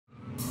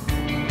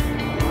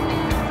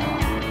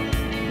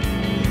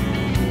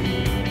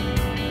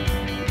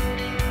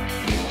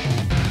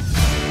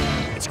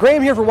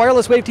Graham here for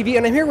WIRELESSWAVE TV,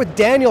 and I'm here with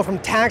Daniel from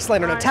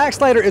TactSlider. Now,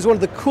 TactSlider is one of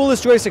the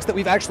coolest joysticks that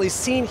we've actually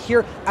seen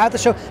here at the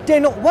show.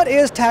 Daniel, what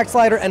is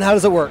TactSlider and how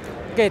does it work?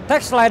 Okay,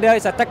 TactSlider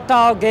is a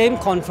tactile game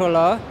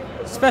controller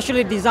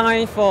specially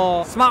designed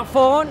for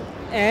smartphone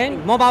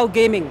and mobile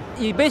gaming.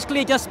 You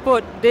basically just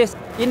put this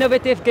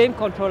innovative game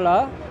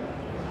controller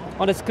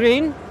on the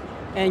screen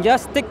and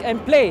just stick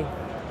and play.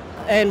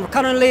 And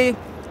currently,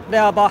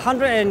 there are about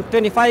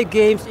 125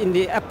 games in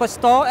the App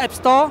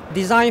Store,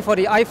 designed for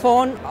the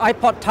iPhone,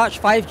 iPod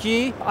Touch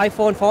 5G,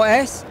 iPhone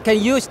 4S,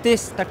 can use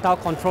this tactile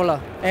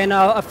controller. And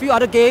a few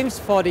other games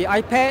for the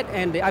iPad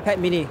and the iPad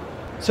mini.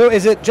 So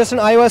is it just an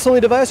iOS-only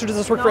device, or does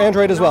this work for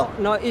Android as well?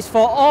 No, it's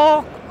for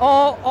all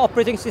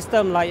operating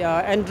systems like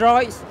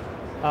Android,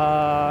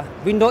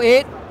 Windows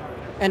 8,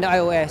 and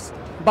iOS.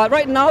 But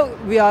right now,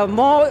 we are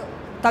more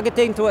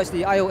targeting towards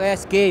the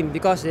iOS game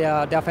because they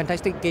are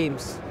fantastic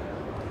games.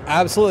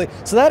 Absolutely.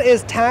 So that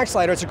is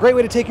TactSlider. It's a great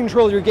way to take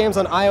control of your games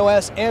on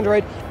iOS,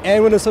 Android,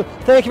 and Windows. So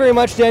thank you very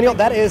much, Daniel.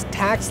 That is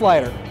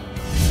TactSlider.